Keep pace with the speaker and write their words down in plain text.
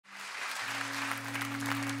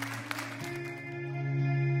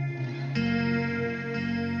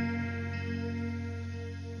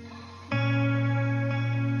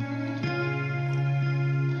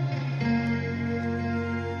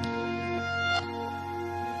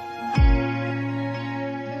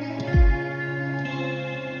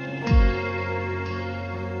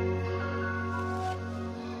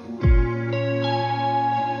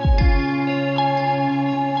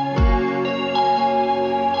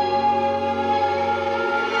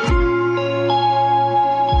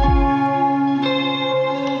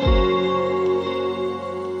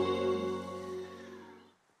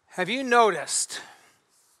Have you noticed,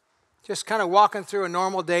 just kind of walking through a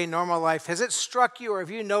normal day, normal life, has it struck you or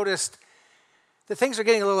have you noticed that things are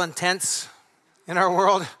getting a little intense in our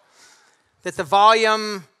world? That the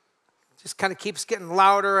volume just kind of keeps getting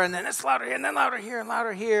louder, and then it's louder here, and then louder here, and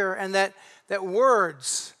louder here, and that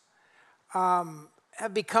words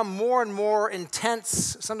have become more and more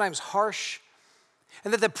intense, sometimes harsh,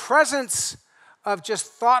 and that the presence of just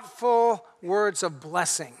thoughtful words of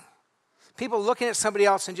blessing, people looking at somebody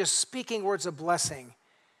else and just speaking words of blessing,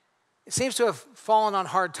 it seems to have fallen on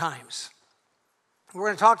hard times. We're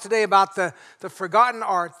going to talk today about the forgotten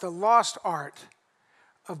art, the lost art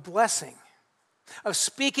of blessing, of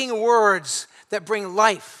speaking words that bring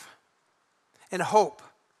life and hope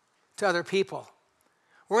to other people.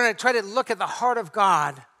 We're going to try to look at the heart of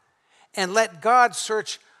God and let God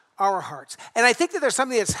search our hearts. And I think that there's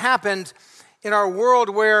something that's happened in our world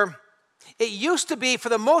where it used to be, for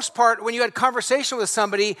the most part, when you had conversation with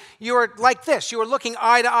somebody, you were like this. You were looking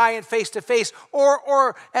eye to eye and face to face,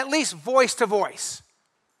 or at least voice to voice.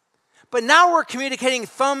 But now we're communicating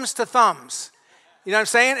thumbs to thumbs. You know what I'm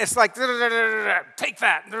saying? It's like, take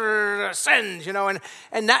that, send,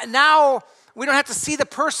 and now we don't have to see the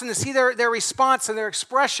person to see their response and their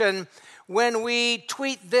expression when we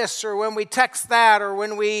tweet this or when we text that or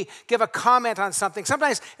when we give a comment on something.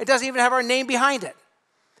 Sometimes it doesn't even have our name behind it.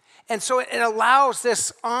 And so it allows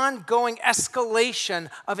this ongoing escalation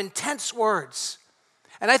of intense words.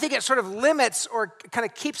 And I think it sort of limits or kind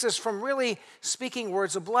of keeps us from really speaking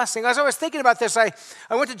words of blessing. As I was thinking about this, I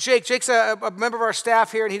went to Jake. Jake's a member of our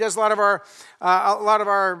staff here, and he does a lot of our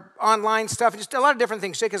online stuff, just a lot of different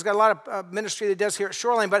things. Jake has got a lot of ministry that he does here at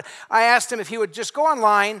Shoreline. But I asked him if he would just go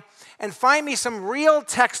online and find me some real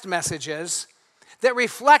text messages that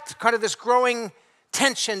reflect kind of this growing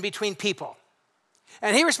tension between people.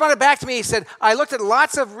 And he responded back to me. He said, I looked at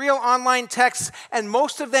lots of real online texts, and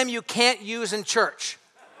most of them you can't use in church.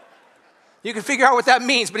 You can figure out what that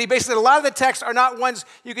means. But he basically said a lot of the texts are not ones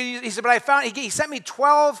you can use. He said, but I found, he sent me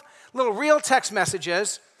 12 little real text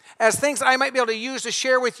messages as things that I might be able to use to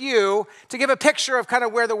share with you to give a picture of kind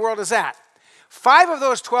of where the world is at. 5 of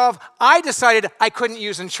those 12, I decided I couldn't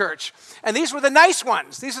use in church. And these were the nice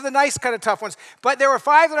ones. These are the nice kind of tough ones. But there were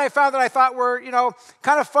 5 that I found that I thought were,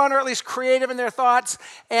 kind of fun or at least creative in their thoughts.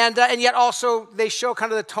 And yet also they show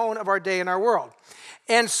kind of the tone of our day in our world.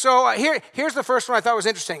 And so here's the first one I thought was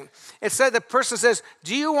interesting. It said, the person says,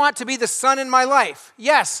 do you want to be the sun in my life?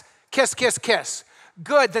 Yes. Kiss, kiss, kiss.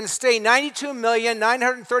 Good, then stay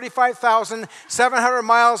 92,935,700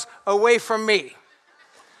 miles away from me.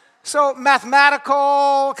 So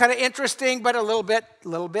mathematical, kind of interesting, but a little bit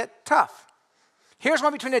tough. Here's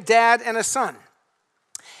one between a dad and a son.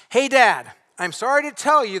 Hey, Dad, I'm sorry to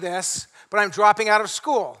tell you this, but I'm dropping out of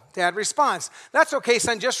school. Dad responds, that's okay,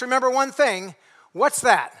 son, just remember one thing. What's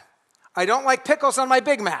that? I don't like pickles on my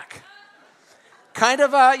Big Mac. Kind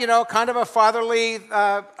of a fatherly,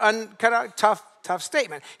 kind of tough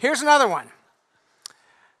statement. Here's another one.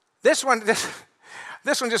 This one just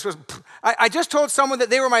was, I just told someone that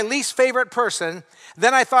they were my least favorite person.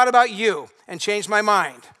 Then I thought about you and changed my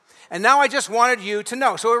mind. And now I just wanted you to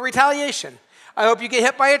know. So a retaliation. I hope you get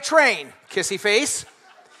hit by a train, kissy face.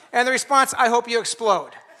 And the response, I hope you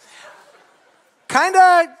explode. Kind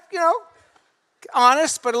of,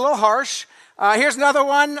 honest, but a little harsh. Here's another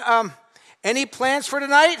one. Any plans for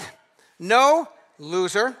tonight? No,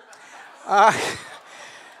 loser.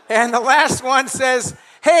 And the last one says,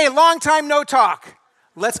 hey, long time no talk.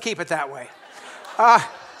 Let's keep it that way.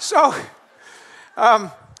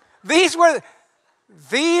 These were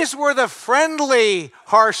the friendly,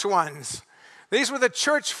 harsh ones. These were the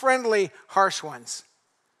church-friendly, harsh ones.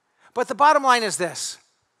 But the bottom line is this.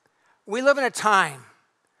 We live in a time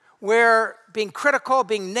where being critical,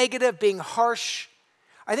 being negative, being harsh,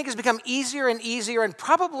 I think has become easier and easier and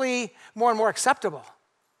probably more and more acceptable.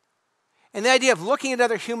 And the idea of looking at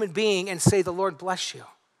another human being and say, the Lord bless you.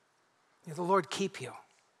 The Lord keep you.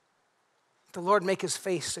 The Lord make his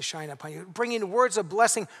face to shine upon you. Bringing words of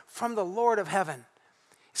blessing from the Lord of heaven.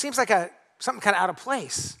 It seems like something kind of out of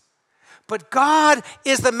place. But God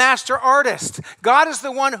is the master artist. God is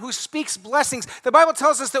the one who speaks blessings. The Bible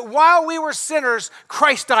tells us that while we were sinners,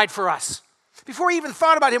 Christ died for us. Before we even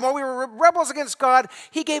thought about him, while we were rebels against God,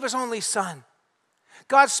 he gave his only son.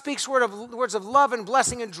 God speaks words of love and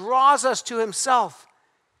blessing and draws us to himself.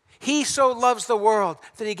 He so loves the world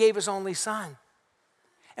that he gave his only son.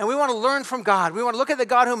 And we want to learn from God. We want to look at the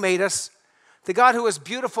God who made us, the God who is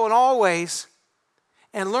beautiful in all ways,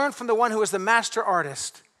 and learn from the one who is the master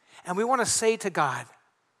artist. And we want to say to God,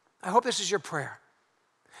 I hope this is your prayer.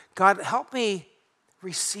 God, help me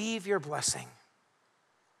receive your blessing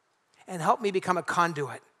and help me become a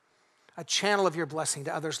conduit a channel of your blessing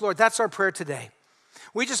to others. Lord, that's our prayer today.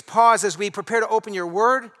 We just pause as we prepare to open your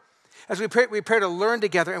word, as we prepare to learn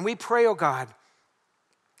together, and we pray, oh God,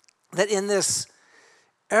 that in this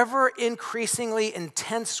ever increasingly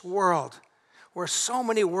intense world where so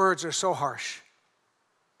many words are so harsh,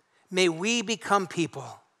 may we become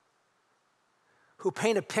people who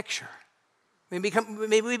paint a picture. May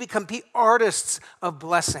we become artists of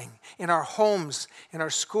blessing in our homes, in our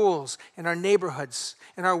schools, in our neighborhoods,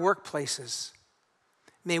 in our workplaces.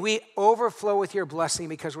 May we overflow with your blessing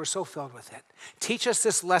because we're so filled with it. Teach us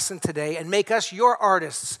this lesson today and make us your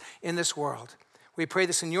artists in this world. We pray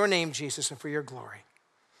this in your name, Jesus, and for your glory.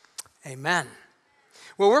 Amen.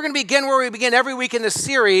 Well, we're going to begin where we begin every week in this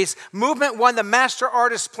series, Movement 1, the Master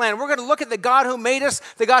Artist's Plan. We're going to look at the God who made us,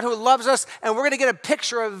 the God who loves us, and we're going to get a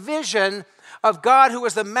picture, a vision of God who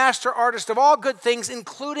is the master artist of all good things,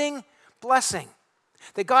 including blessing.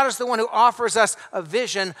 That God is the one who offers us a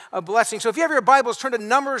vision of blessing. So if you have your Bibles, turn to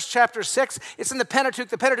Numbers chapter 6. It's in the Pentateuch.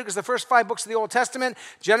 The Pentateuch is the first 5 books of the Old Testament.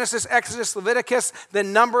 Genesis, Exodus, Leviticus,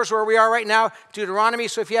 then Numbers, where we are right now, Deuteronomy.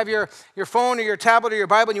 So if you have your phone or your tablet or your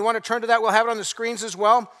Bible and you want to turn to that, we'll have it on the screens as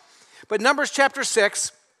well. But Numbers chapter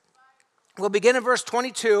 6, we'll begin in verse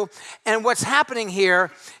 22. And what's happening here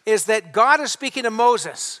is that God is speaking to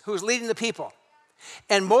Moses, who's leading the people.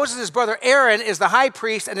 And Moses' brother Aaron is the high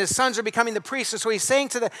priest, and his sons are becoming the priests. And so he's saying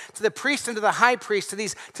to the priest and to the high priest,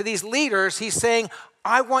 to these leaders, he's saying,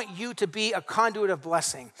 I want you to be a conduit of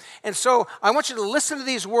blessing. And so I want you to listen to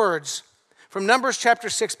these words from Numbers chapter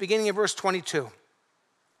 6, beginning in verse 22.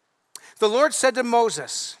 The Lord said to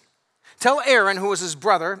Moses, tell Aaron, who was his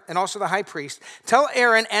brother and also the high priest, tell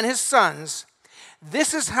Aaron and his sons,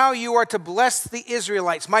 this is how you are to bless the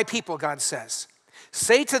Israelites, my people, God says.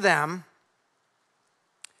 Say to them,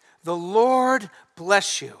 the Lord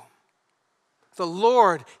bless you. The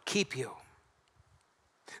Lord keep you.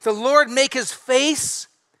 The Lord make his face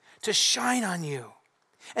to shine on you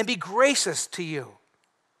and be gracious to you.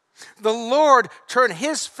 The Lord turn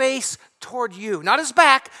his face toward you. Not his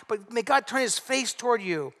back, but may God turn his face toward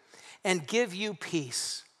you and give you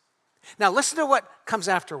peace. Now listen to what comes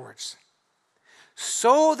afterwards.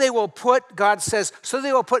 So they will put, God says, so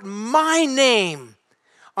they will put my name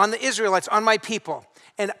on the Israelites, on my people,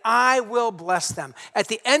 and I will bless them. At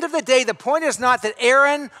the end of the day, the point is not that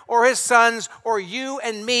Aaron or his sons or you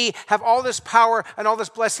and me have all this power and all this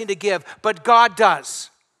blessing to give, but God does.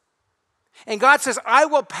 And God says, I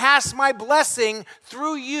will pass my blessing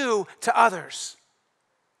through you to others.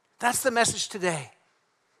 That's the message today,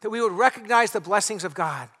 that we would recognize the blessings of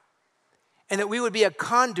God and that we would be a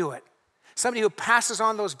conduit, somebody who passes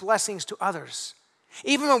on those blessings to others.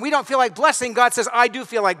 Even when we don't feel like blessing, God says, I do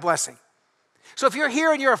feel like blessing. So if you're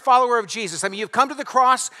here and you're a follower of Jesus, I mean, you've come to the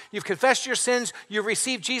cross, you've confessed your sins, you've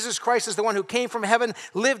received Jesus Christ as the one who came from heaven,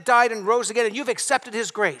 lived, died, and rose again, and you've accepted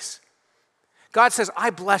his grace. God says, I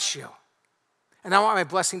bless you, and I want my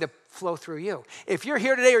blessing to flow through you. If you're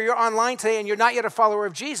here today or you're online today and you're not yet a follower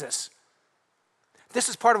of Jesus, this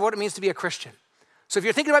is part of what it means to be a Christian. So if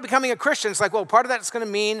you're thinking about becoming a Christian, it's like, well, part of that is going to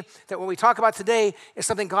mean that what we talk about today is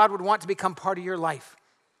something God would want to become part of your life.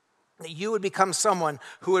 That you would become someone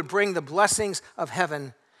who would bring the blessings of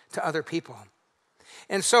heaven to other people.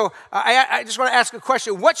 And so I just want to ask a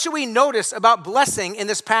question. What should we notice about blessing in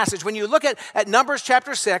this passage? When you look at Numbers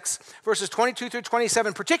chapter 6, verses 22 through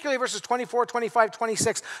 27, particularly verses 24, 25,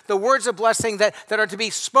 26, the words of blessing that are to be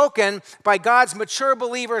spoken by God's mature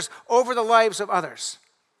believers over the lives of others.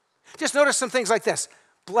 Just notice some things like this.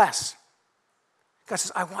 Bless. God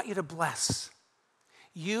says, I want you to bless.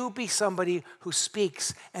 You be somebody who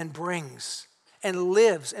speaks and brings and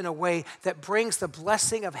lives in a way that brings the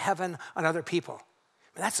blessing of heaven on other people.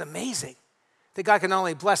 And that's amazing that God can not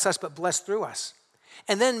only bless us, but bless through us.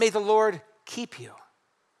 And then may the Lord keep you.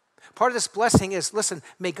 Part of this blessing is, listen,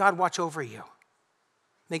 may God watch over you.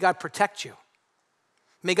 May God protect you.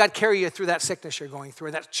 May God carry you through that sickness you're going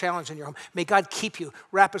through, that challenge in your home. May God keep you,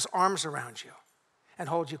 wrap his arms around you, and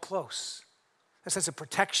hold you close. A sense of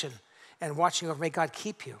protection and watching over. May God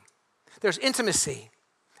keep you. There's intimacy.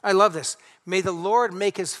 I love this. May the Lord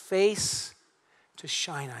make his face to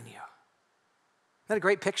shine on you. Isn't that a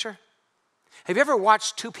great picture? Have you ever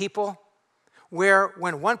watched two people where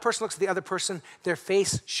when one person looks at the other person, their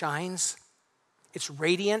face shines? It's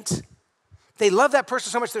radiant. They love that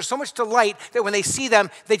person so much. There's so much delight that when they see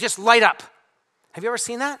them, they just light up. Have you ever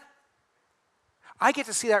seen that? I get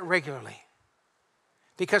to see that regularly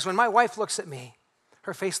because when my wife looks at me,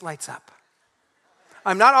 her face lights up.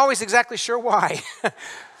 I'm not always exactly sure why,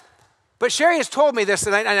 But Sherry has told me this,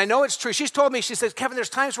 and I know it's true. She's told me, she says, Kevin, there's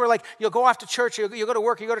times where like you'll go off to church, you'll go to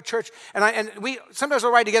work, you go to church, and we sometimes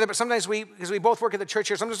we'll ride together, but sometimes because we both work at the church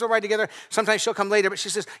here, sometimes we'll ride together, sometimes she'll come later. But she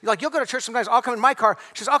says, like, you'll go to church sometimes, I'll come in my car.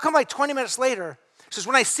 She says, I'll come like 20 minutes later. She says,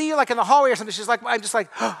 when I see you like in the hallway or something, she's like, I'm just like,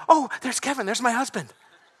 oh, there's Kevin, there's my husband.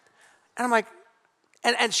 And I'm like,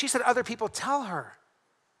 and she said other people tell her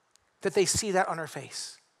that they see that on her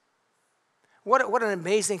face. What an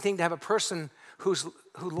amazing thing to have a person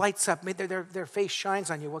who lights up, their face shines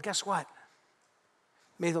on you. Well, guess what?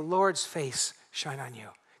 May the Lord's face shine on you.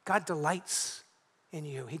 God delights in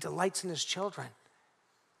you. He delights in his children.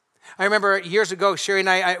 I remember years ago, Sherry and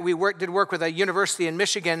I did work with a university in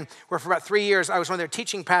Michigan where for about 3 years I was one of their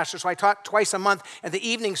teaching pastors, so I taught twice a month at the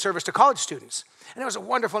evening service to college students. And it was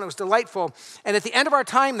wonderful and it was delightful. And at the end of our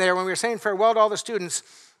time there, when we were saying farewell to all the students,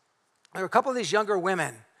 there were a couple of these younger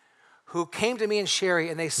women who came to me and Sherry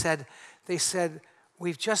and they said,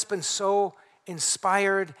 we've just been so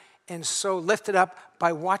inspired and so lifted up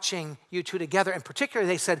by watching you two together. And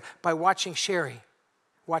particularly they said, by watching Sherry,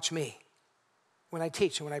 watch me when I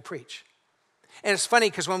teach and when I preach. And it's funny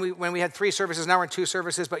because when we had 3 services, now we're in 2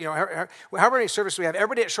 services, but however many services we have,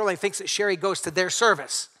 everybody at Shoreline thinks that Sherry goes to their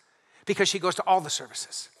service because she goes to all the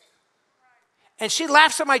services. And she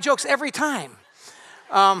laughs at my jokes every time.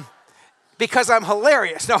 Because I'm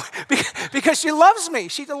hilarious. No, because she loves me.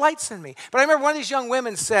 She delights in me. But I remember one of these young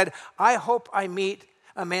women said, I hope I meet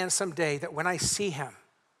a man someday that when I see him,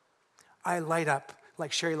 I light up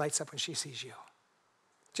like Sherry lights up when she sees you.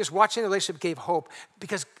 Just watching the relationship gave hope.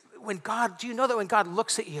 Because do you know that when God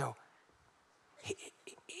looks at you,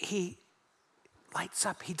 he lights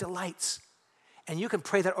up, he delights. And you can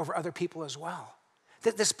pray that over other people as well.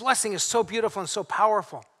 This blessing is so beautiful and so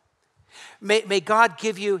powerful. May God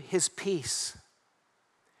give you his peace.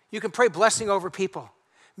 You can pray blessing over people.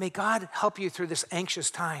 May God help you through this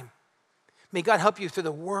anxious time. May God help you through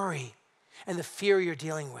the worry and the fear you're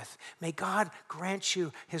dealing with. May God grant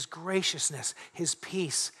you his graciousness, his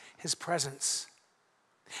peace, his presence.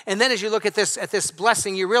 And then as you look at this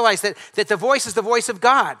blessing, you realize that the voice is the voice of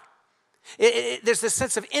God. There's this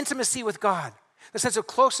sense of intimacy with God, the sense of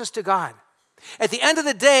closeness to God. At the end of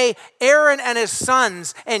the day, Aaron and his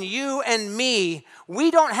sons and you and me,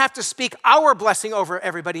 we don't have to speak our blessing over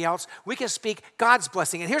everybody else. We can speak God's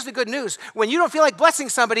blessing. And here's the good news. When you don't feel like blessing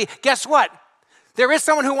somebody, guess what? There is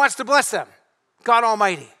someone who wants to bless them, God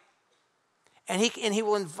Almighty. And he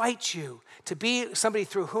will invite you to be somebody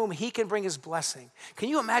through whom he can bring his blessing. Can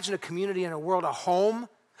you imagine a community and a world, a home,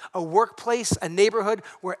 a workplace, a neighborhood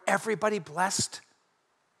where everybody blessed?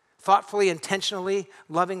 Thoughtfully, intentionally,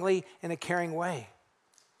 lovingly, in a caring way.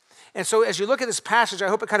 And so as you look at this passage, I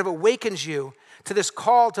hope it kind of awakens you to this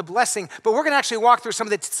call to blessing. But we're going to actually walk through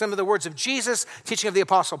some of the words of Jesus, teaching of the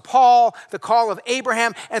Apostle Paul, the call of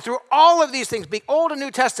Abraham, and through all of these things, Old and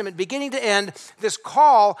New Testament, beginning to end, this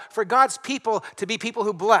call for God's people to be people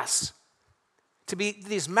who bless, to be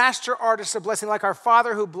these master artists of blessing, like our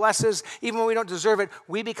Father who blesses, even when we don't deserve it,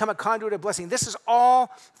 we become a conduit of blessing. This is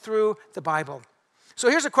all through the Bible. So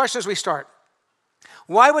here's a question as we start.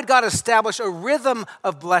 Why would God establish a rhythm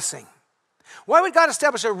of blessing? Why would God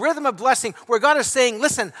establish a rhythm of blessing where God is saying,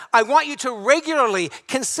 listen, I want you to regularly,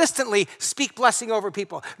 consistently speak blessing over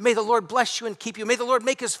people. May the Lord bless you and keep you. May the Lord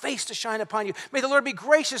make his face to shine upon you. May the Lord be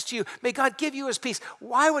gracious to you. May God give you his peace.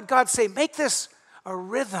 Why would God say, make this a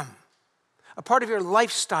rhythm, a part of your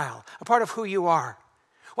lifestyle, a part of who you are?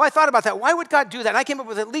 Well, I thought about that. Why would God do that? And I came up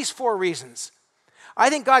with at least 4 reasons. I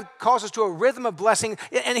think God calls us to a rhythm of blessing.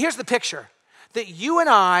 And here's the picture, that you and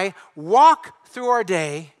I walk through our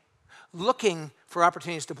day looking for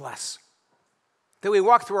opportunities to bless. That we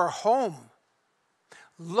walk through our home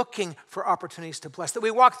looking for opportunities to bless. That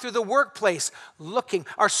we walk through the workplace looking,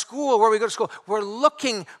 our school, where we go to school, we're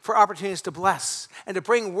looking for opportunities to bless and to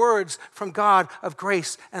bring words from God of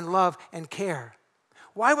grace and love and care.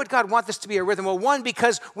 Why would God want this to be a rhythm? Well, one,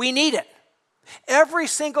 because we need it. Every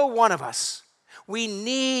single one of us. We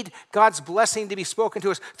need God's blessing to be spoken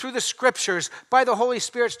to us through the scriptures, by the Holy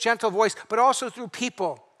Spirit's gentle voice, but also through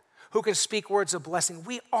people who can speak words of blessing.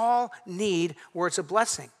 We all need words of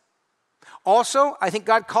blessing. Also, I think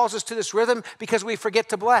God calls us to this rhythm because we forget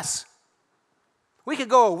to bless. We could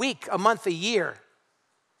go a week, a month, a year,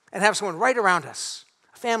 and have someone right around us,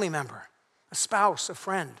 a family member, a spouse, a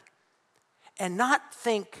friend, and not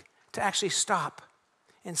think to actually stop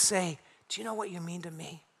and say, do you know what you mean to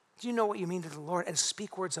me? Do you know what you mean to the Lord? And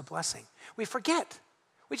speak words of blessing. We forget.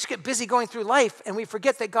 We just get busy going through life and we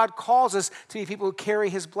forget that God calls us to be people who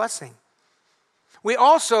carry his blessing. We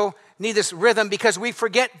also need this rhythm because we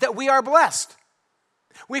forget that we are blessed.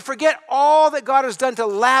 We forget all that God has done to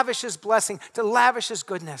lavish his blessing, to lavish his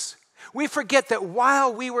goodness. We forget that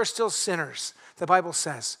while we were still sinners, the Bible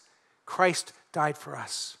says, Christ died for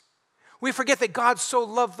us. We forget that God so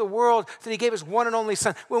loved the world that he gave his one and only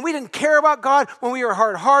son. When we didn't care about God, when we were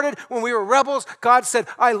hard-hearted, when we were rebels, God said,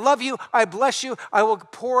 I love you, I bless you, I will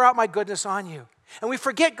pour out my goodness on you. And we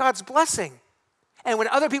forget God's blessing. And when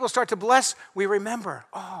other people start to bless, we remember,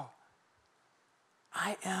 oh,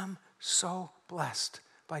 I am so blessed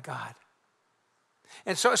by God.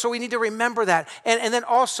 And so we need to remember that. And then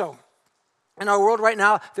also, in our world right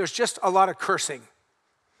now, there's just a lot of cursing.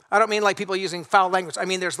 I don't mean like people using foul language. I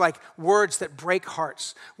mean there's like words that break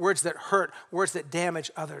hearts, words that hurt, words that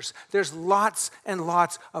damage others. There's lots and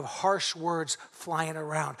lots of harsh words flying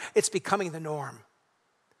around. It's becoming the norm.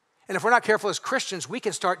 And if we're not careful as Christians, we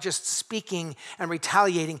can start just speaking and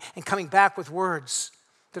retaliating and coming back with words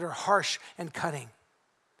that are harsh and cutting.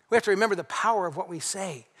 We have to remember the power of what we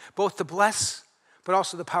say, both to bless, but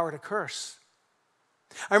also the power to curse.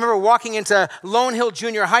 I remember walking into Lone Hill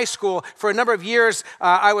Junior High School. For a number of years,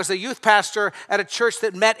 I was a youth pastor at a church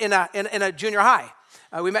that met in a junior high.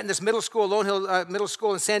 We met in this middle school, Lone Hill Middle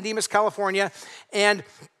School in San Dimas, California, and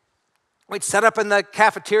we'd set up in the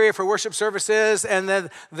cafeteria for worship services, and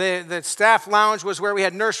the staff lounge was where we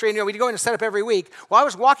had nursery, and we'd go in and set up every week. Well, I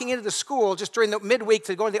was walking into the school just during the midweek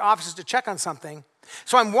to go to the offices to check on something.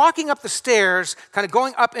 So I'm walking up the stairs, kind of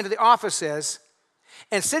going up into the offices,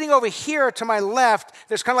 and sitting over here to my left,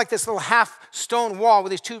 there's kind of like this little half stone wall with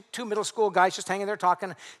these two middle school guys just hanging there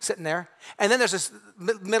talking, sitting there. And then there's this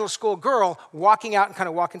middle school girl walking out and kind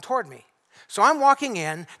of walking toward me. So I'm walking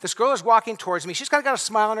in, this girl is walking towards me. She's kind of got a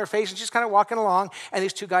smile on her face and she's kind of walking along, and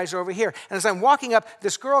these two guys are over here. And as I'm walking up,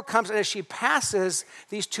 this girl comes, and as she passes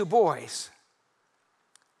these two boys,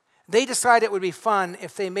 they decided it would be fun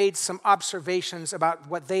if they made some observations about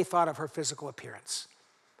what they thought of her physical appearance.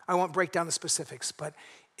 I won't break down the specifics, but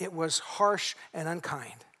it was harsh and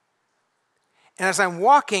unkind. And as I'm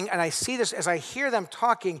walking and I see this, as I hear them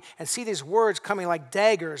talking and see these words coming like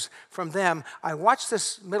daggers from them, I watch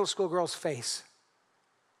this middle school girl's face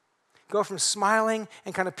go from smiling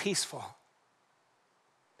and kind of peaceful,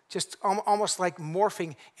 just almost like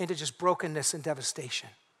morphing into just brokenness and devastation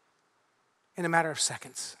in a matter of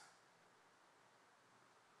seconds.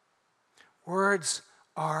 Words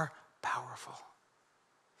are powerful.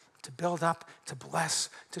 To build up, to bless,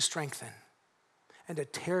 to strengthen, and to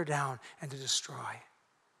tear down and to destroy.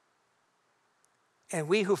 And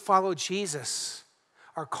we who follow Jesus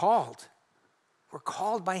are called. We're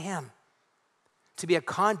called by him to be a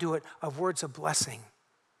conduit of words of blessing.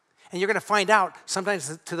 And you're going to find out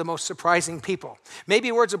sometimes to the most surprising people.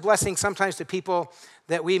 Maybe words of blessing sometimes to people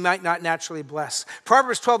that we might not naturally bless.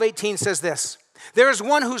 Proverbs 12:18 says this, there is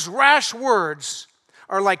one whose rash words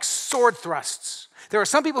are like sword thrusts. There are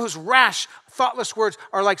some people whose rash, thoughtless words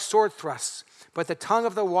are like sword thrusts, but the tongue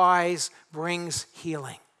of the wise brings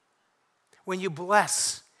healing. When you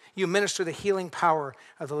bless, you minister the healing power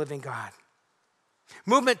of the living God.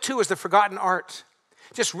 Movement 2 is the forgotten art.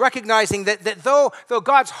 Just recognizing that though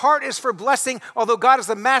God's heart is for blessing, although God is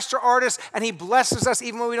the master artist and he blesses us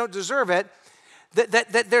even when we don't deserve it,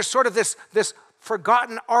 that there's sort of this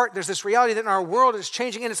forgotten art. There's this reality that in our world is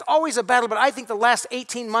changing, and it's always a battle, but I think the last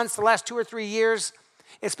 18 months, the last 2 or 3 years,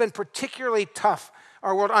 it's been particularly tough,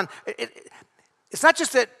 our world. It's not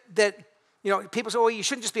just that people say, oh, you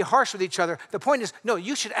shouldn't just be harsh with each other. The point is, no,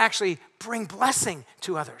 you should actually bring blessing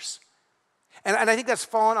to others. And I think that's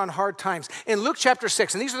fallen on hard times. In Luke chapter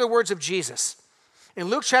 6, and these are the words of Jesus. In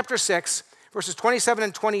Luke chapter 6, verses 27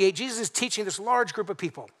 and 28, Jesus is teaching this large group of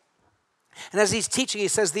people. And as he's teaching, he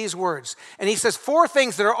says these words. And he says 4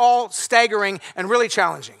 things that are all staggering and really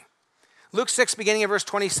challenging. Luke 6, beginning of verse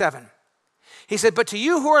 27. He said, but to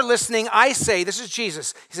you who are listening, I say, this is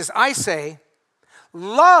Jesus. He says, I say,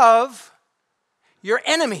 love your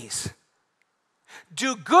enemies.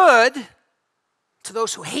 Do good to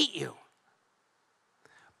those who hate you.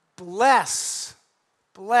 Bless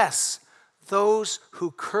those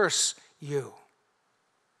who curse you.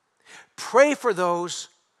 Pray for those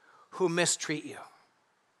who mistreat you.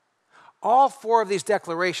 All 4 of these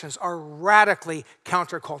declarations are radically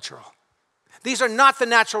countercultural. These are not the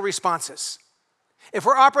natural responses. If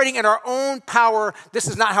we're operating in our own power, this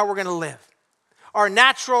is not how we're going to live. Our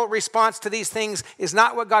natural response to these things is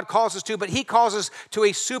not what God calls us to, but he calls us to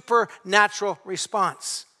a supernatural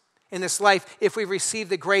response in this life if we receive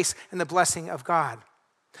the grace and the blessing of God.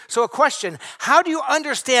 So a question, how do you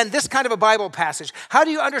understand this kind of a Bible passage? How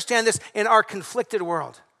do you understand this in our conflicted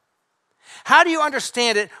world? How do you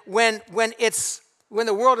understand it when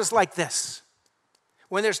the world is like this?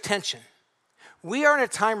 When there's tension? We are in a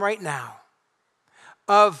time right now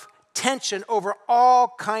of tension over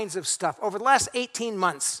all kinds of stuff. Over the last 18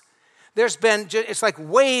 months, It's like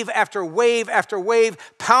wave after wave after wave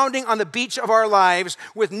pounding on the beach of our lives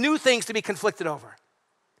with new things to be conflicted over.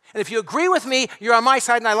 And if you agree with me, you're on my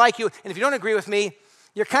side and I like you. And if you don't agree with me,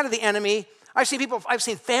 you're kind of the enemy. I've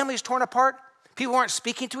seen families torn apart. People aren't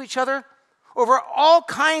speaking to each other over all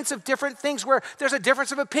kinds of different things where there's a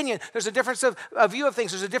difference of opinion. There's a difference of view of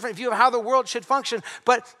things. There's a different view of how the world should function.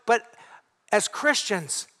 But as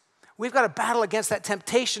Christians, we've got to battle against that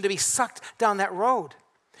temptation to be sucked down that road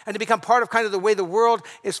and to become part of kind of the way the world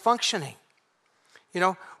is functioning. You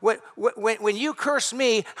know, when you curse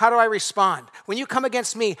me, how do I respond? When you come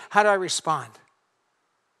against me, how do I respond?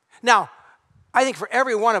 Now, I think for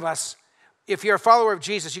every one of us, if you're a follower of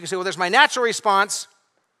Jesus, you can say, well, there's my natural response,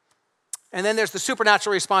 and then there's the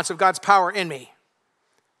supernatural response of God's power in me.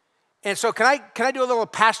 And so can I do a little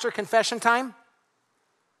pastor confession time?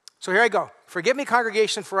 So here I go. Forgive me,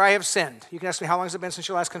 congregation, for I have sinned. You can ask me, how long has it been since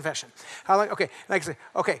your last confession? How long? Okay. And I can say,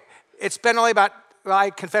 okay, it's been only about, I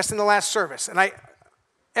confessed in the last service. And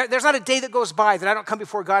there's not a day that goes by that I don't come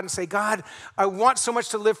before God and say, God, I want so much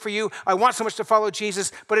to live for you. I want so much to follow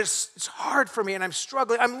Jesus, but it's hard for me and I'm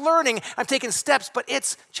struggling. I'm learning. I'm taking steps, but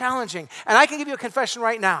it's challenging. And I can give you a confession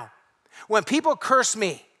right now. When people curse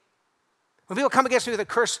me, when people come against me with a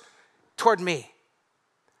curse toward me,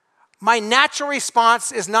 my natural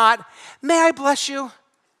response is not, may I bless you?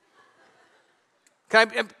 Can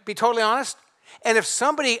I be totally honest? And if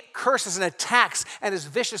somebody curses and attacks and is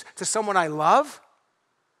vicious to someone I love,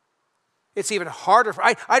 it's even harder.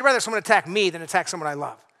 I'd rather someone attack me than attack someone I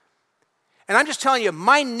love. And I'm just telling you,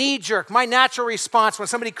 my knee-jerk, my natural response when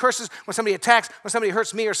somebody curses, when somebody attacks, when somebody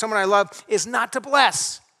hurts me or someone I love is not to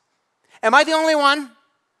bless. Am I the only one?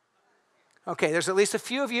 Okay, there's at least a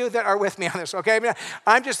few of you that are with me on this, okay? I mean,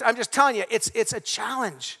 I'm just telling you, it's a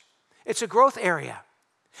challenge. It's a growth area.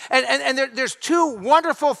 And there's two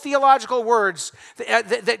wonderful theological words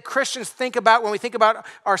that Christians think about when we think about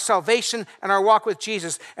our salvation and our walk with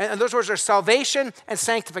Jesus. And those words are salvation and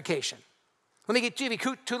sanctification. Let me give you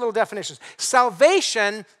two little definitions.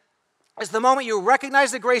 Salvation is the moment you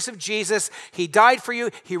recognize the grace of Jesus. He died for you.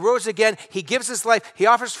 He rose again. He gives his life. He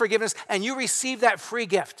offers forgiveness, and you receive that free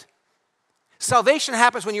gift. Salvation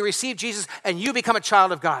happens when you receive Jesus and you become a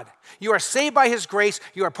child of God. You are saved by his grace.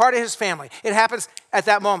 You are part of his family. It happens at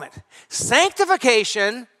that moment.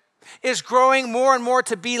 Sanctification is growing more and more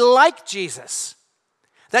to be like Jesus.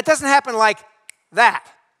 That doesn't happen like that.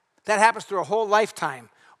 That happens through a whole lifetime,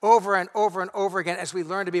 over and over and over again as we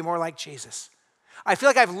learn to be more like Jesus. I feel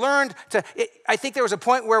like I've learned I think there was a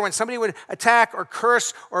point where when somebody would attack or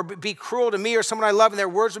curse or be cruel to me or someone I love and their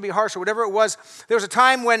words would be harsh or whatever it was, there was a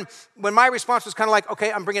time when my response was kind of like,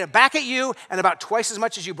 okay, I'm bringing it back at you and about twice as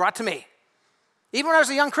much as you brought to me. Even when I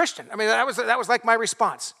was a young Christian. I mean, that was like my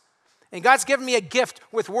response. And God's given me a gift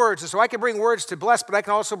with words. And so I can bring words to bless, but I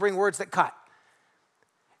can also bring words that cut.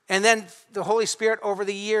 And then the Holy Spirit over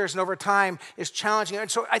the years and over time is challenging.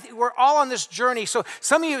 And so I think we're all on this journey. So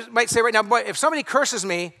some of you might say right now, boy, if somebody curses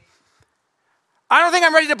me, I don't think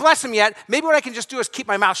I'm ready to bless them yet. Maybe what I can just do is keep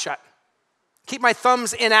my mouth shut. Keep my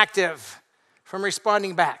thumbs inactive from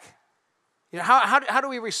responding back. You know, how do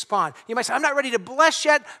we respond? You might say, I'm not ready to bless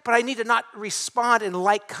yet, but I need to not respond in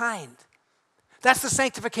like kind. That's the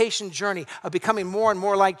sanctification journey of becoming more and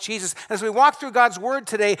more like Jesus. As we walk through God's word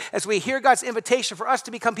today, as we hear God's invitation for us to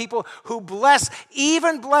become people who bless,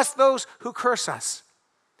 even bless those who curse us,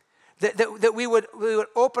 that we would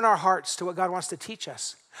open our hearts to what God wants to teach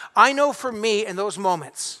us. I know for me in those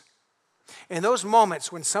moments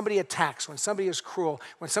when somebody attacks, when somebody is cruel,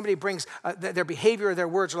 when somebody brings their behavior or their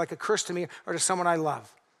words are like a curse to me or to someone I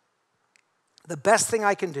love, the best thing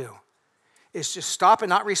I can do is just stop and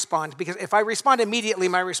not respond, because if I respond immediately,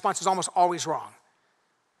 my response is almost always wrong.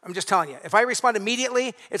 I'm just telling you. If I respond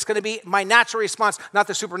immediately, it's going to be my natural response, not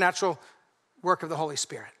the supernatural work of the Holy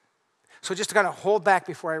Spirit. So just to kind of hold back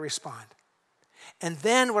before I respond. And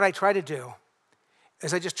then what I try to do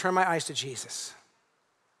is I just turn my eyes to Jesus.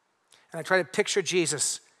 And I try to picture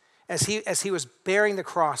Jesus as he was bearing the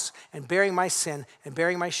cross and bearing my sin and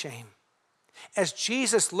bearing my shame. As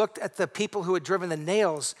Jesus looked at the people who had driven the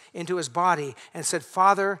nails into his body and said,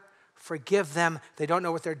 Father, forgive them. They don't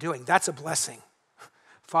know what they're doing. That's a blessing.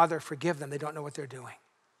 Father, forgive them. They don't know what they're doing.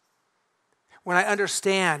 When I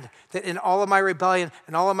understand that in all of my rebellion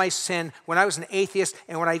and all of my sin, when I was an atheist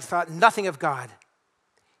and when I thought nothing of God,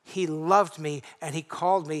 he loved me and he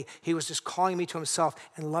called me. He was just calling me to himself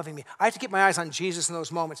and loving me. I have to keep my eyes on Jesus in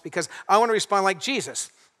those moments because I want to respond like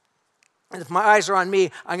Jesus. And if my eyes are on me,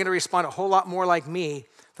 I'm going to respond a whole lot more like me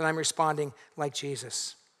than I'm responding like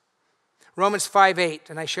Jesus. Romans 5:8,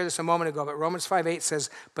 and I shared this a moment ago, but Romans 5:8 says,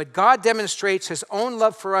 but God demonstrates his own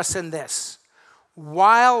love for us in this.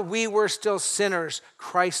 while we were still sinners,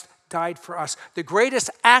 Christ died for us. The greatest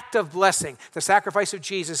act of blessing, the sacrifice of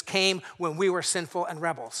Jesus, came when we were sinful and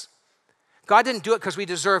rebels. God didn't do it because we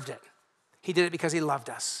deserved it. He did it because he loved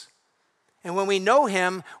us. And when we know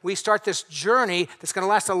him, we start this journey that's going to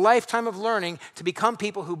last a lifetime of learning to become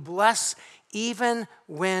people who bless even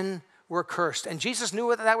when we're cursed. And Jesus knew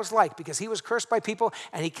what that was like because he was cursed by people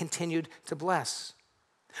and he continued to bless.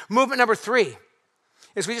 Movement number 3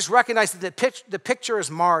 is we just recognize that the picture is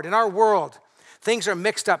marred. In our world, things are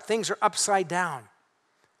mixed up, things are upside down.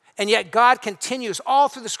 And yet God continues all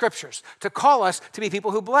through the scriptures to call us to be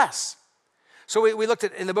people who bless. So we looked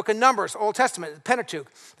at in the book of Numbers, Old Testament, the Pentateuch,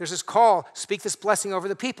 there's this call, speak this blessing over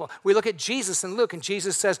the people. We look at Jesus in Luke, and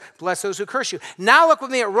Jesus says, bless those who curse you. Now look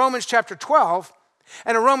with me at Romans chapter 12.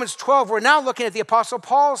 And in Romans 12, we're now looking at the Apostle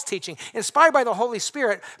Paul's teaching, inspired by the Holy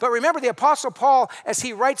Spirit. But remember, the Apostle Paul, as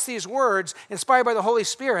he writes these words, inspired by the Holy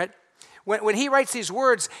Spirit, when he writes these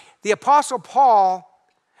words, the Apostle Paul,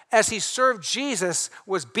 as he served Jesus,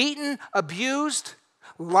 was beaten, abused,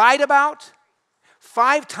 lied about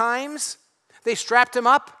 5 times. They strapped him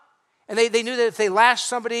up, and they knew that if they lashed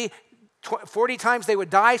somebody 40 times, they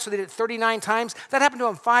would die, so they did it 39 times. That happened to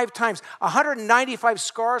him 5 times. 195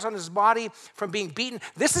 scars on his body from being beaten.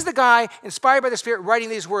 This is the guy, inspired by the Spirit, writing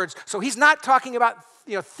these words. So he's not talking about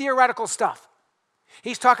theoretical stuff.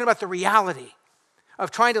 He's talking about the reality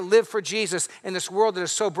of trying to live for Jesus in this world that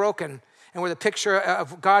is so broken and where the picture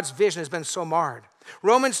of God's vision has been so marred.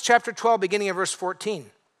 Romans chapter 12, beginning in verse 14.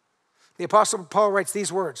 The Apostle Paul writes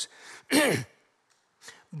these words.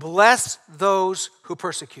 Bless those who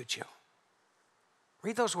persecute you.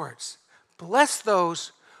 Read those words. Bless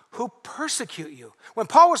those who persecute you. When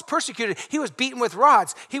Paul was persecuted, he was beaten with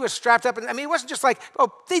rods. He was strapped up. It wasn't just like,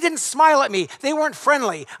 oh, they didn't smile at me. They weren't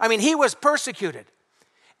friendly. He was persecuted.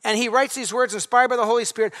 And he writes these words inspired by the Holy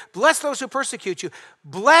Spirit. Bless those who persecute you.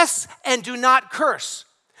 Bless and do not curse.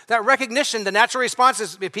 That recognition, the natural response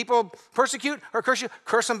is if people persecute or curse you,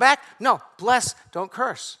 curse them back. No, bless, don't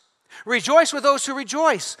curse. Rejoice with those who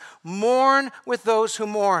rejoice. Mourn with those who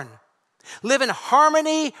mourn. Live in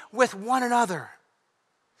harmony with one another.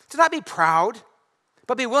 Do not be proud,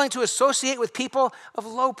 but be willing to associate with people of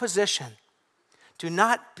low position. Do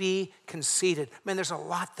not be conceited. Man, there's a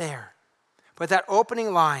lot there. But that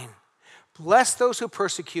opening line, bless those who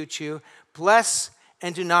persecute you, bless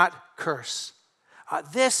and do not curse.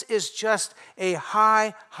 This is just a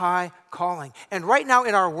high, high calling. And right now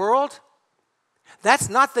in our world, that's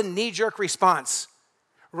not the knee-jerk response.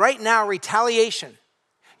 Right now, retaliation.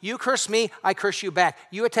 You curse me, I curse you back.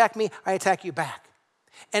 You attack me, I attack you back.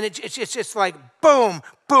 And it's just like boom,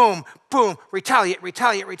 boom, boom, retaliate,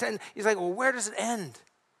 retaliate, retaliate. He's like, well, where does it end?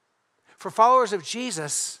 For followers of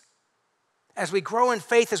Jesus, as we grow in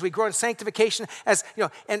faith, as we grow in sanctification,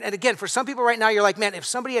 and again, for some people right now, you're like, man, if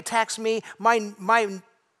somebody attacks me, my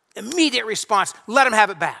immediate response, let them have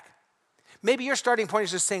it back. Maybe your starting point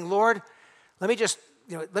is just saying, Lord, let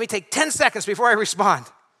me take 10 seconds before I respond.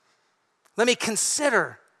 Let me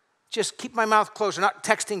consider, just keep my mouth closed, or not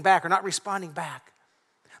texting back, or not responding back.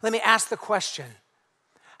 Let me ask the question,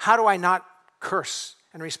 how do I not curse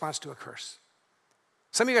in response to a curse?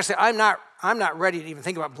 Some of you are going to say, I'm not ready to even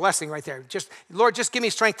think about blessing right there. Lord, just give me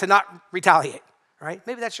strength to not retaliate, right?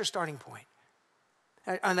 Maybe that's your starting point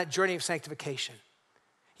on that journey of sanctification.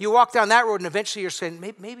 You walk down that road and eventually you're saying,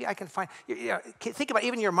 maybe I can find, think about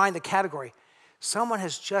even in your mind the category. Someone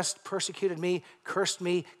has just persecuted me, cursed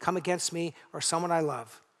me, come against me, or someone I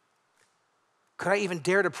love. Could I even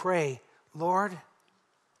dare to pray, Lord,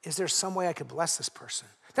 is there some way I could bless this person?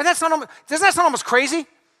 Doesn't that sound almost crazy?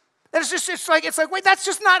 It's like, wait, that's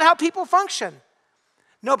just not how people function.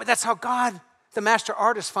 No, but that's how God, the master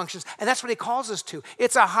artist, functions, and that's what he calls us to.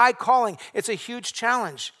 It's a high calling. It's a huge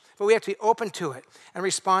challenge, but we have to be open to it and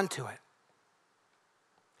respond to it.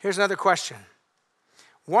 Here's another question.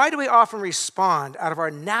 Why do we often respond out of our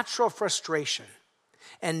natural frustration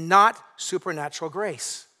and not supernatural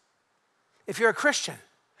grace? If you're a Christian,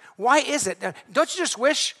 why is it? Don't you just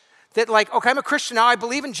wish that okay, I'm a Christian now, I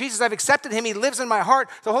believe in Jesus, I've accepted him, he lives in my heart,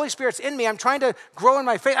 the Holy Spirit's in me, I'm trying to grow in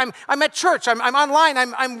my faith, I'm at church, I'm online,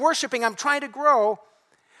 I'm worshiping, I'm trying to grow.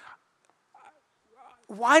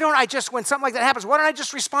 Why don't I just, when something like that happens, why don't I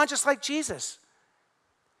just respond just like Jesus?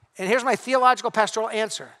 And here's my theological pastoral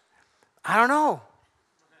answer. I don't know.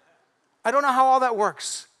 I don't know how all that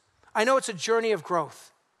works. I know it's a journey of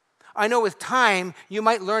growth. I know with time, you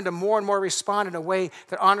might learn to more and more respond in a way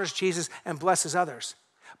that honors Jesus and blesses others.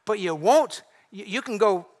 But you won't. You can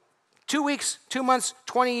go 2 weeks, 2 months,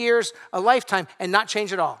 20 years, a lifetime, and not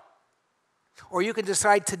change at all. Or you can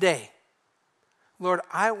decide today, Lord,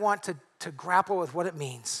 I want to grapple with what it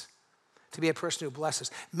means to be a person who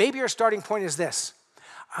blesses. Maybe your starting point is this.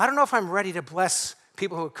 I don't know if I'm ready to bless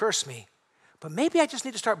people who curse me, but maybe I just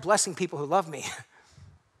need to start blessing people who love me.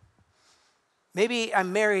 Maybe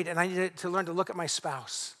I'm married and I need to learn to look at my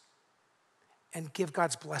spouse and give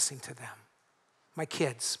God's blessing to them, my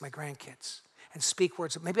kids, my grandkids, and speak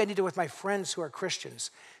words. Maybe I need to, with my friends who are Christians,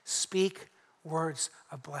 speak words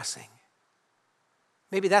of blessing.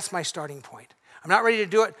 Maybe that's my starting point. I'm not ready to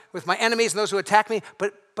do it with my enemies and those who attack me,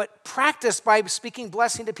 but practice by speaking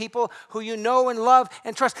blessing to people who you know and love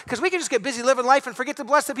and trust. Because we can just get busy living life and forget to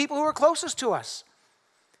bless the people who are closest to us.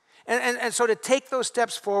 And so to take those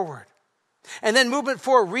steps forward. And then movement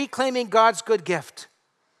forward, reclaiming God's good gift.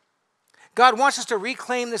 God wants us to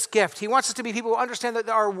reclaim this gift. He wants us to be people who understand that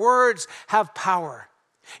our words have power.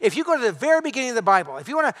 If you go to the very beginning of the Bible, if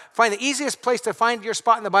you want to find the easiest place to find your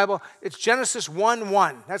spot in the Bible, it's Genesis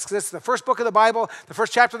 1:1. That's the first book of the Bible, the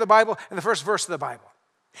first chapter of the Bible, and the first verse of the Bible.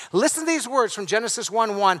 Listen to these words from Genesis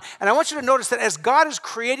 1:1, and I want you to notice that as God is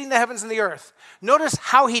creating the heavens and the earth, notice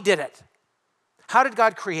how he did it. How did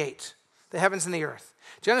God create the heavens and the earth?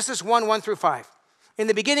 Genesis 1:1 through 5. In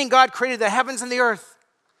the beginning, God created the heavens and the earth.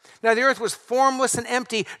 Now the earth was formless and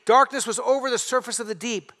empty. Darkness was over the surface of the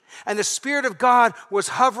deep, and the Spirit of God was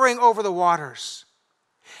hovering over the waters.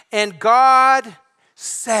 And God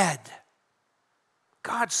said,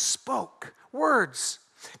 God spoke words.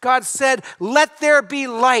 God said, let there be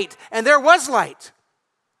light, and there was light.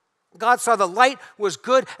 God saw the light was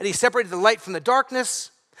good, and he separated the light from the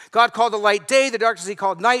darkness. God called the light day, the darkness he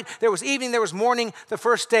called night. There was evening, there was morning, the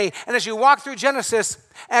first day. And as you walk through Genesis,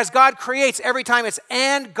 as God creates, every time it's,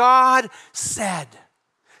 and God said.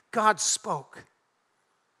 God spoke.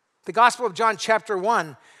 The Gospel of John chapter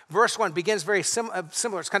 1, verse 1 begins very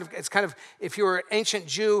similar. It's kind of, if you were an ancient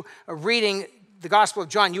Jew reading the Gospel of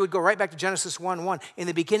John, you would go right back to Genesis 1:1. In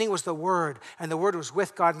the beginning was the Word, and the Word was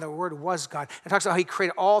with God, and the Word was God. It talks about how he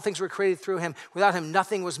created all things were created through him. Without him,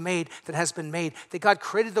 nothing was made that has been made. That God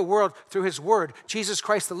created the world through his Word, Jesus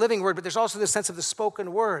Christ, the living Word, but there's also the sense of the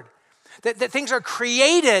spoken Word. That things are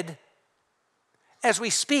created as we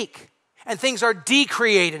speak, and things are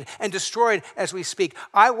decreated and destroyed as we speak.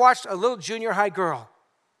 I watched a little junior high girl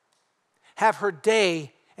have her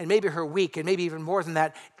day and maybe her week, and maybe even more than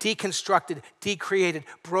that, deconstructed, decreated,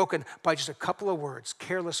 broken by just a couple of words,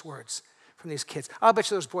 careless words from these kids. I'll bet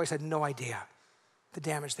you those boys had no idea the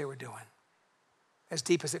damage they were doing, as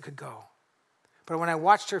deep as it could go. But when I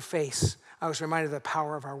watched her face, I was reminded of the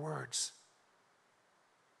power of our words.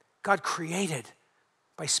 God created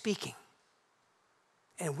by speaking,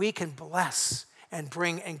 and we can bless and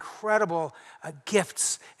bring incredible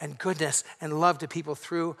gifts and goodness and love to people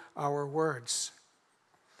through our words.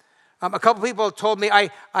 A couple people told me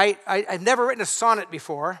I've never written a sonnet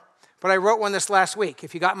before, but I wrote one this last week.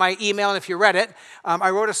 If you got my email and if you read it, I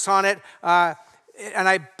wrote a sonnet, and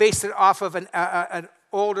I based it off of an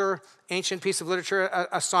older, ancient piece of literature,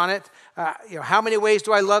 a sonnet. How many ways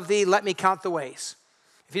do I love thee? Let me count the ways.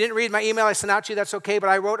 If you didn't read my email I sent out to you, that's okay, but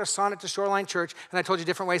I wrote a sonnet to Shoreline Church, and I told you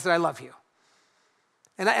different ways that I love you.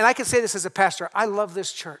 And I can say this as a pastor. I love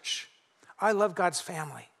this church. I love God's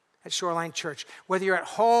family at Shoreline Church. Whether you're at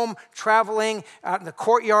home, traveling, out in the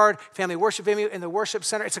courtyard, family worship venue, in the worship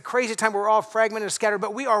center, it's a crazy time. We're all fragmented and scattered,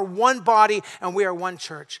 but we are one body and we are one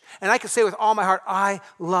church. And I can say with all my heart, I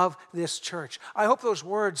love this church. I hope those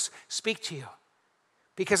words speak to you.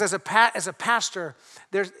 Because as a pastor,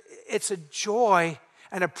 it's a joy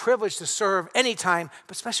and a privilege to serve anytime,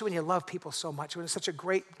 but especially when you love people so much, when it's such a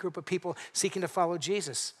great group of people seeking to follow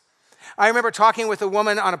Jesus. I remember talking with a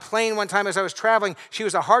woman on a plane one time as I was traveling. She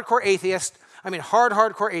was a hardcore atheist.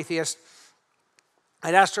 Hardcore atheist.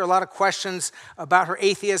 I'd asked her a lot of questions about her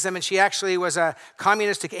atheism, and she actually was a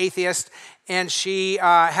communistic atheist, and she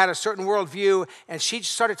had a certain worldview, and she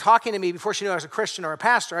started talking to me before she knew I was a Christian or a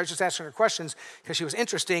pastor. I was just asking her questions because she was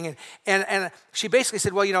interesting, and she basically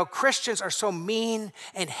said, well, Christians are so mean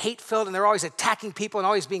and hate-filled, and they're always attacking people and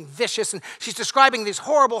always being vicious, and she's describing these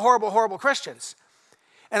horrible, horrible, horrible Christians.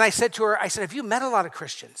 And I said to her, have you met a lot of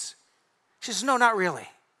Christians? She says, no, not really.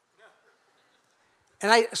 And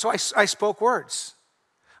I spoke words.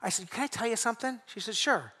 I said, can I tell you something? She said,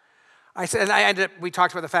 sure. I said, and we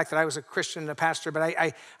talked about the fact that I was a Christian and a pastor, but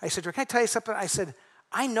I said to her, can I tell you something? I said,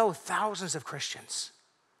 I know thousands of Christians,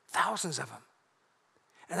 thousands of them.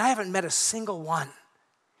 And I haven't met a single one,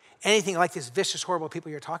 anything like these vicious, horrible people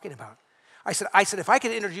you're talking about. I said, if I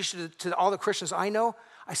could introduce you to all the Christians I know,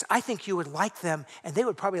 I said, I think you would like them, and they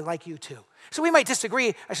would probably like you too. So we might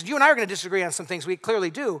disagree. I said, you and I are going to disagree on some things. We clearly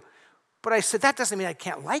do. But I said, that doesn't mean I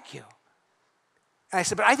can't like you. And I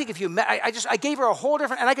said, but I think if you met, I gave her a whole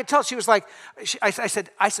different, and I could tell she was like, I said,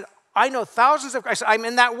 I know thousands of, I said, I'm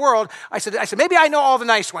in that world. I said, maybe I know all the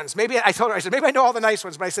nice ones. Maybe I told her, I said, maybe I know all the nice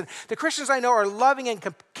ones. But I said, the Christians I know are loving and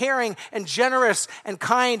caring and generous and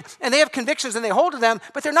kind, and they have convictions and they hold to them,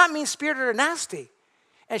 but they're not mean-spirited or nasty.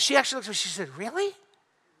 And she actually looked at me, she said, really?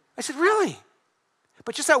 I said, really?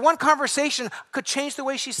 But just that one conversation could change the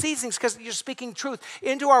way she sees things because you're speaking truth.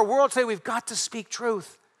 Into our world today, we've got to speak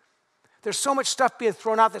truth. There's so much stuff being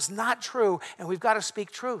thrown out that's not true, and we've got to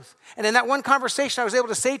speak truth. And in that one conversation, I was able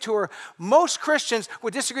to say to her, most Christians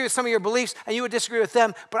would disagree with some of your beliefs, and you would disagree with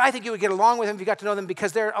them, but I think you would get along with them if you got to know them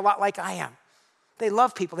because they're a lot like I am. They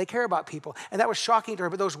love people. They care about people. And that was shocking to her,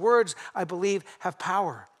 but those words, I believe, have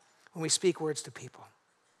power when we speak words to people.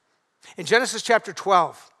 In Genesis chapter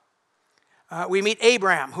 12, we meet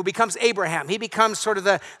Abraham, who becomes Abraham. He becomes sort of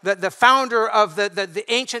the founder of the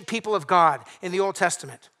ancient people of God in the Old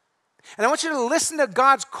Testament. And I want you to listen to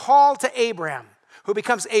God's call to Abraham, who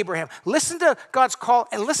becomes Abraham. Listen to God's call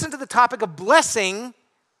and listen to the topic of blessing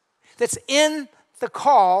that's in the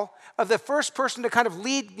call of the first person to kind of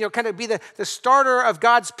lead, kind of be the starter of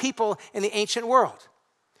God's people in the ancient world.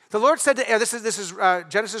 The Lord said to, this is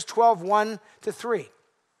Genesis 12, 1-3.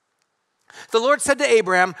 The Lord said to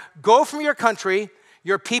Abraham, go from your country,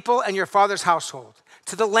 your people, and your father's household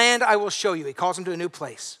to the land I will show you. He calls him to a new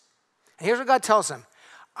place. And here's what God tells him.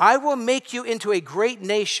 I will make you into a great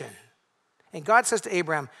nation. And God says to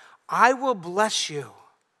Abraham, I will bless you.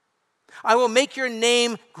 I will make your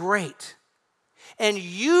name great. And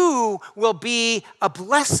you will be a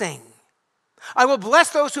blessing. I will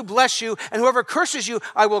bless those who bless you, and whoever curses you,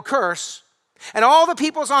 I will curse. And all the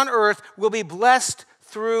peoples on earth will be blessed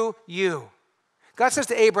through you. God says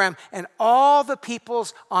to Abraham, and all the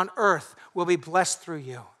peoples on earth will be blessed through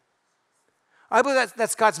you. I believe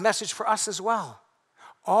that's God's message for us as well.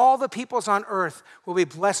 All the peoples on earth will be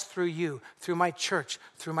blessed through you, through my church,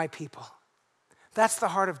 through my people. That's the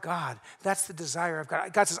heart of God. That's the desire of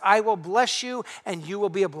God. God says, I will bless you and you will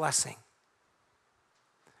be a blessing.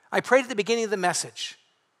 I prayed at the beginning of the message,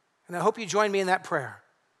 and I hope you join me in that prayer.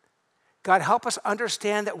 God, help us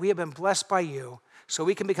understand that we have been blessed by you so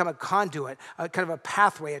we can become a conduit, a kind of a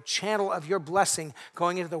pathway, a channel of your blessing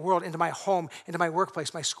going into the world, into my home, into my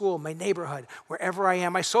workplace, my school, my neighborhood, wherever I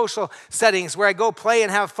am, my social settings, where I go play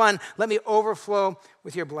and have fun. Let me overflow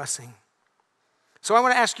with your blessing. So I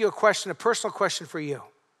want to ask you a question, a personal question for you.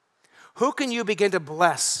 Who can you begin to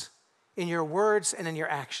bless in your words and in your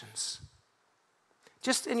actions?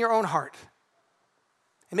 Just in your own heart.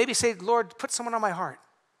 And maybe say, Lord, put someone on my heart.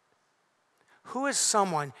 Who is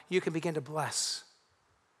someone you can begin to bless?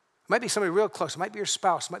 It might be somebody real close. It might be your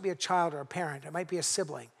spouse. It might be a child or a parent. It might be a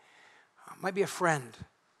sibling. It might be a friend.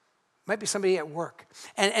 It might be somebody at work.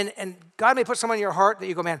 And God may put someone in your heart that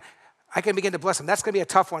you go, man, I can begin to bless them. That's going to be a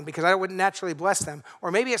tough one because I wouldn't naturally bless them.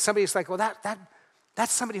 Or maybe it's somebody who's like, well,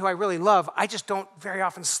 that's somebody who I really love. I just don't very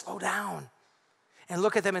often slow down and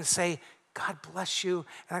look at them and say, God bless you,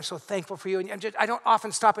 and I'm so thankful for you. And I don't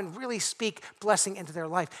often stop and really speak blessing into their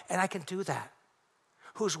life, and I can do that.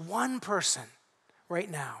 Who's one person right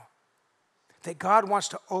now that God wants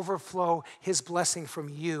to overflow his blessing from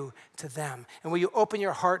you to them? And will you open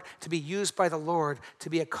your heart to be used by the Lord to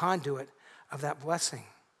be a conduit of that blessing?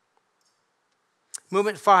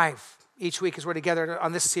 Movement 5, each week as we're together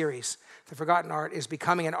on this series, The Forgotten Art, is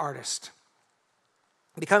becoming an artist.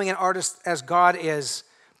 Becoming an artist as God is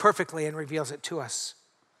perfectly and reveals it to us.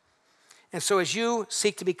 And so as you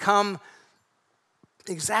seek to become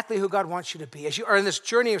exactly who God wants you to be, as you are in this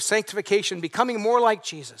journey of sanctification, becoming more like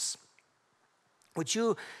Jesus, would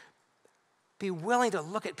you be willing to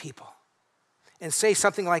look at people and say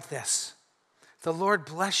something like this? The Lord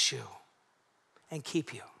bless you and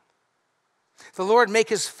keep you. The Lord make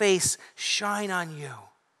his face shine on you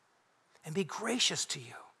and be gracious to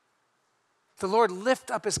you. The Lord lift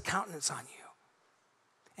up his countenance on you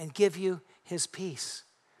and give you his peace.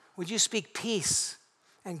 Would you speak peace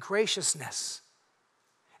and graciousness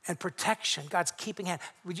and protection, God's keeping hand?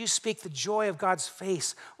 Would you speak the joy of God's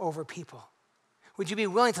face over people? Would you be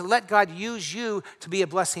willing to let God use you to be a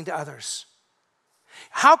blessing to others?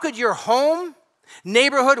 How could your home,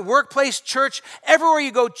 neighborhood, workplace, church, everywhere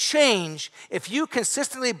you go change if you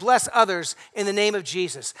consistently bless others in the name of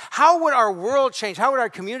Jesus? How would our world change? How would our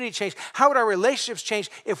community change? How would our relationships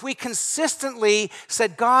change if we consistently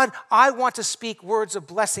said, God, I want to speak words of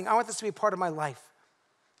blessing. I want this to be part of my life.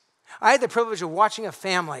 I had the privilege of watching a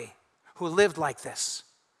family who lived like this.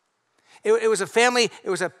 It was a family,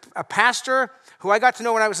 it was a pastor who I got to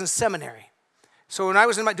know when I was in seminary. So when I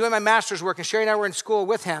was doing my master's work, and Sherry and I were in school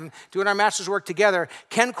with him, doing our master's work together,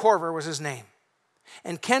 Ken Corver was his name.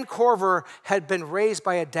 And Ken Corver had been raised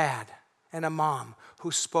by a dad. and a mom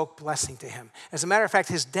who spoke blessing to him. As a matter of fact,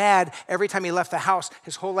 his dad, every time he left the house,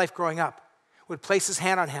 his whole life growing up, would place his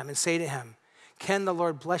hand on him and say to him, "Ken, the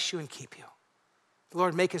Lord bless you and keep you. The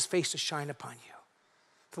Lord make his face to shine upon you.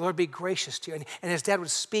 The Lord be gracious to you." And his dad would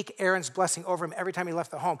speak Aaron's blessing over him every time he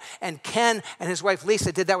left the home. And Ken and his wife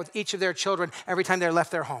Lisa did that with each of their children every time they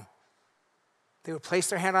left their home. They would place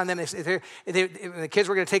their hand on them. When the kids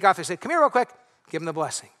were going to take off, they said, "Come here real quick." Give them the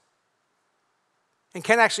blessing. And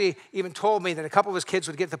Ken actually even told me that a couple of his kids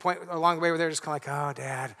would get to the point along the way where they're just kind of like, "Oh,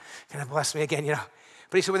 Dad, can I bless me again?"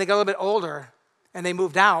 But he said when they got a little bit older and they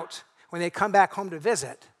moved out, when they come back home to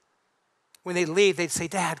visit, when they leave, they'd say,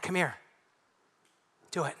 "Dad, come here.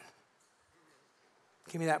 Do it.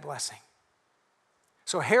 Give me that blessing."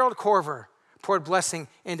 So Harold Corver poured blessing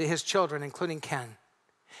into his children, including Ken.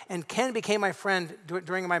 And Ken became my friend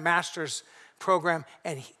during my master's program,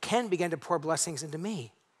 and Ken began to pour blessings into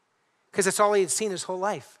me because that's all he had seen his whole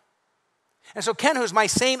life. And so Ken, who's my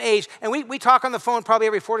same age, and we talk on the phone probably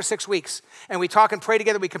every 4 to 6 weeks, and we talk and pray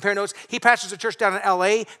together, we compare notes. He pastors a church down in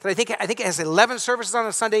LA that I think it has 11 services on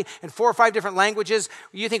a Sunday in 4 or 5 different languages.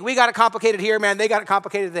 You think we got it complicated here, man, they got it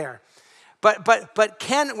complicated there. But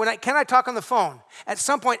Ken, when I talk on the phone, at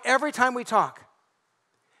some point, every time we talk,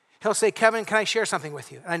 he'll say, "Kevin, can I share something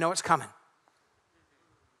with you?" And I know it's coming.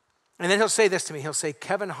 And then he'll say this to me. He'll say,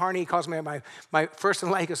 "Kevin Harney," he calls me my first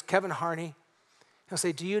and last, he goes, "Kevin Harney." He'll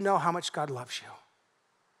say, "Do you know how much God loves you?"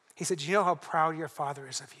 He said, "Do you know how proud your father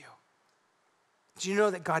is of you? Do you know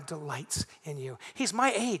that God delights in you?" He's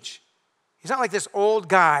my age. He's not like this old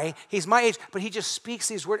guy. He's my age, but he just speaks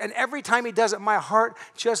these words. And every time he does it, my heart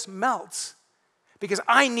just melts because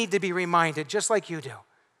I need to be reminded, just like you do,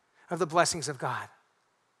 of the blessings of God.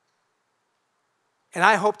 And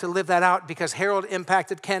I hope to live that out because Harold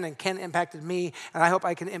impacted Ken and Ken impacted me. And I hope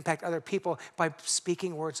I can impact other people by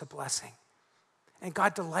speaking words of blessing. And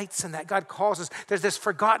God delights in that. God calls us. There's this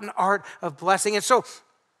forgotten art of blessing. And so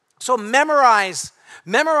memorize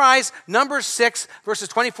Numbers 6, verses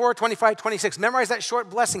 24, 25, 26. Memorize that short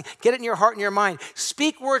blessing. Get it in your heart and your mind.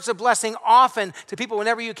 Speak words of blessing often to people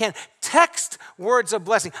whenever you can. Text words of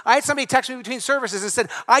blessing. I had somebody text me between services and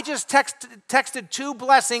said, "I just texted 2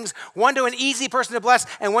 blessings, one to an easy person to bless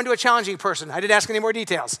and one to a challenging person." I didn't ask any more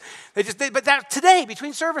details. But that today,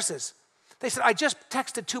 between services, they said, "I just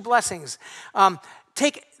texted 2 blessings."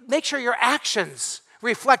 Make sure your actions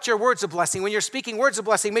reflect your words of blessing. When you're speaking words of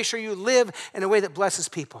blessing, make sure you live in a way that blesses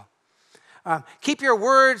people. Keep your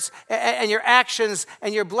words and your actions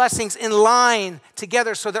and your blessings in line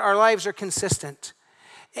together so that our lives are consistent.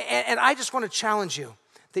 And I just want to challenge you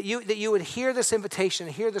that you would hear this invitation,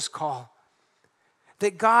 hear this call,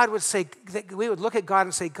 that God would say, that we would look at God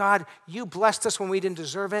and say, "God, you blessed us when we didn't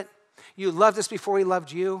deserve it. You loved us before we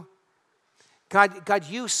loved you. God,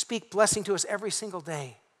 you speak blessing to us every single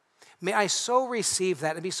day. May I so receive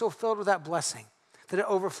that and be so filled with that blessing that it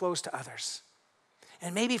overflows to others."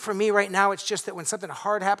 And maybe for me right now, it's just that when something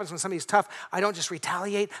hard happens, when somebody's tough, I don't just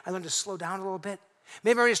retaliate. I learn to slow down a little bit.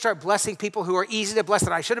 Maybe I'm going to start blessing people who are easy to bless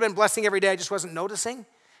that I should have been blessing every day. I just wasn't noticing,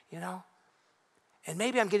 And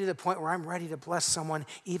maybe I'm getting to the point where I'm ready to bless someone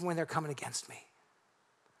even when they're coming against me.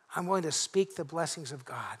 I'm willing to speak the blessings of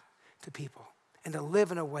God to people and to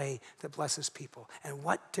live in a way that blesses people. And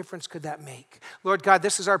what difference could that make? Lord God,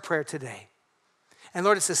 this is our prayer today. And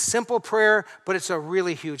Lord, it's a simple prayer, but it's a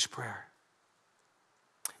really huge prayer.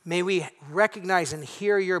 May we recognize and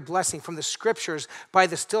hear your blessing from the scriptures by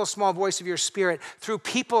the still small voice of your Spirit through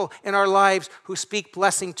people in our lives who speak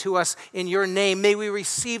blessing to us in your name. May we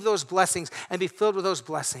receive those blessings and be filled with those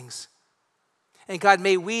blessings. And God,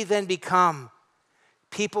 may we then become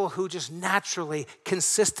people who just naturally,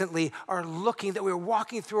 consistently are looking, that we're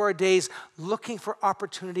walking through our days looking for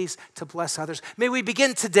opportunities to bless others. May we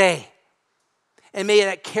begin today, and may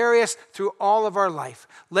that carry us through all of our life.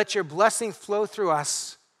 Let your blessing flow through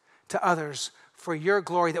us to others for your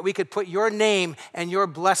glory, that we could put your name and your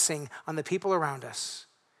blessing on the people around us.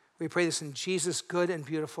 We pray this in Jesus' good and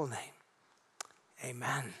beautiful name.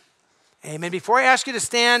 Amen. Amen. Before I ask you to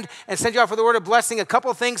stand and send you out for the word of blessing, a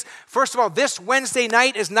couple of things. First of all, this Wednesday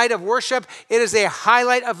night is Night of Worship. It is a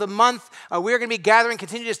highlight of the month. We're going to be gathering,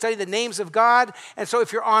 continue to study the names of God. And so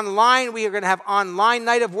if you're online, we are going to have online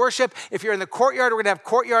Night of Worship. If you're in the courtyard, we're going to have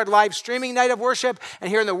courtyard live streaming Night of Worship. And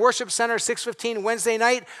here in the Worship Center, 6:15 Wednesday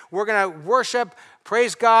night, we're going to worship,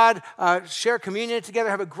 praise God, share communion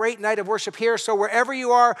together, have a great night of worship here. So wherever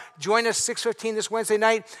you are, join us 6:15 this Wednesday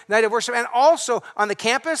night of worship. And also on the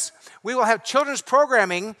campus, we will have children's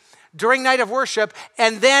programming during night of worship.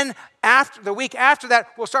 And then after the week after that,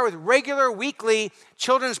 we'll start with regular weekly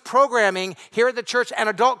children's programming here at the church and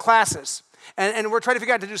adult classes. And we're trying to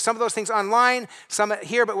figure out how to do some of those things online, some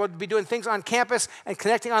here, but we'll be doing things on campus and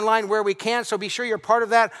connecting online where we can. So be sure you're part of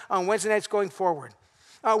that on Wednesday nights going forward.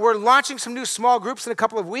 We're launching some new small groups in a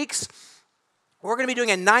couple of weeks. We're going to be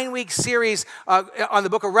doing a 9-week series on the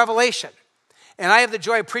book of Revelation. And I have the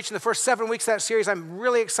joy of preaching the first 7 weeks of that series. I'm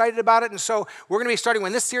really excited about it. And so we're going to be starting,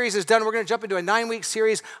 when this series is done, we're going to jump into a 9-week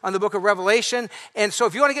series on the book of Revelation. And so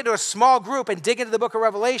if you want to get into a small group and dig into the book of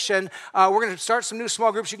Revelation, we're going to start some new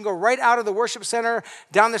small groups. You can go right out of the worship center,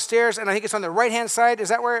 down the stairs, and I think it's on the right-hand side. Is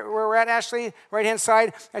that where we're at, Ashley? Right-hand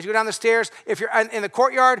side as you go down the stairs. If you're in the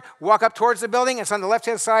courtyard, walk up towards the building. It's on the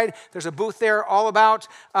left-hand side. There's a booth there all about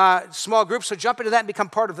small groups. So jump into that and become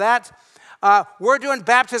part of that. We're doing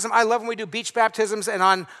baptism. I love when we do beach baptisms. And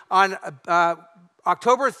on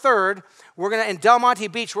October 3rd, we're going to, in Del Monte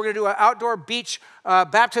Beach, we're going to do an outdoor beach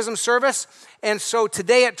baptism service. And so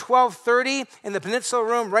today at 12:30 in the Peninsula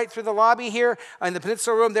Room, right through the lobby here, in the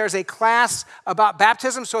Peninsula Room, there's a class about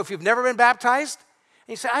baptism. So if you've never been baptized,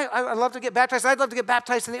 and you say, I'd love to get baptized. I'd love to get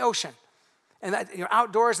baptized in the ocean. And that,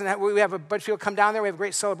 outdoors, and we have a bunch of people come down there. We have a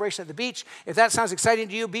great celebration at the beach. If that sounds exciting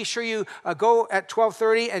to you, be sure you go at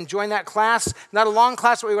 12:30 and join that class. Not a long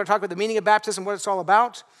class, but we're going to talk about the meaning of baptism, what it's all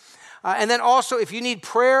about. And then also, if you need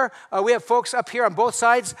prayer, we have folks up here on both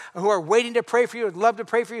sides who are waiting to pray for you. Would love to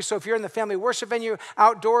pray for you. So if you're in the family worship venue,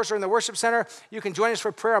 outdoors, or in the worship center, you can join us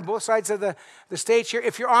for prayer on both sides of the stage here.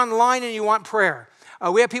 If you're online and you want prayer,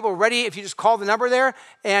 we have people ready. If you just call the number there,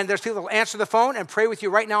 and there's people that will answer the phone and pray with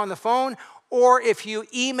you right now on the phone. Or if you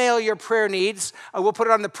email your prayer needs, we'll put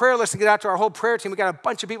it on the prayer list and get out to our whole prayer team. We've got a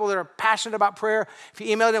bunch of people that are passionate about prayer. If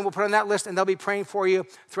you email them, we'll put it on that list, and they'll be praying for you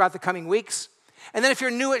throughout the coming weeks. And then if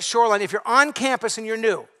you're new at Shoreline, if you're on campus and you're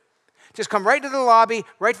new, just come right to the lobby,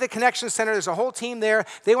 right to the Connection Center. There's a whole team there.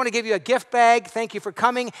 They want to give you a gift bag. Thank you for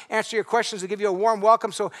coming. Answer your questions. They'll give you a warm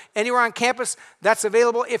welcome. So anywhere on campus, that's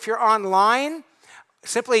available. If you're online,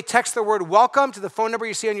 simply text the word welcome to the phone number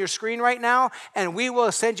you see on your screen right now, and we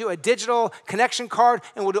will send you a digital connection card,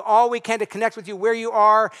 and we'll do all we can to connect with you where you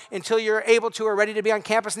are until you're able to or ready to be on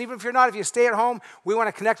campus. And even if you're not, if you stay at home, we want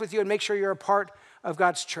to connect with you and make sure you're a part of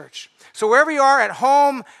God's church. So wherever you are, at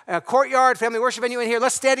home, courtyard, family worship venue in here,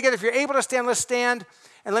 let's stand together. If you're able to stand, let's stand,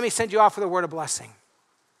 and let me send you off with a word of blessing.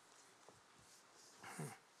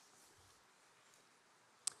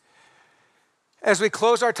 As we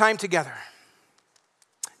close our time together,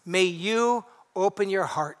 may you open your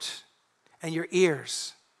heart and your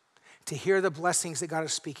ears to hear the blessings that God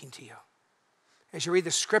is speaking to you. As you read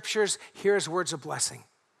the scriptures, hear his words of blessing.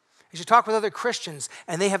 As you talk with other Christians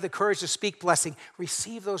and they have the courage to speak blessing,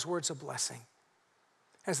 receive those words of blessing.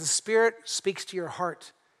 As the Spirit speaks to your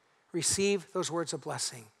heart, receive those words of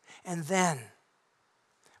blessing. And then,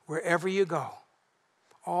 wherever you go,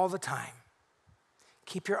 all the time,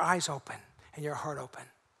 keep your eyes open and your heart open.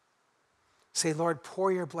 Say, Lord, pour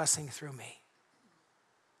your blessing through me.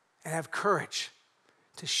 And have courage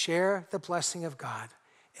to share the blessing of God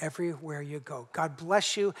everywhere you go. God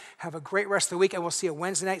bless you. Have a great rest of the week, and we'll see you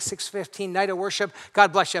Wednesday night, 6:15, night of worship.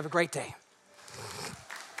 God bless you. Have a great day.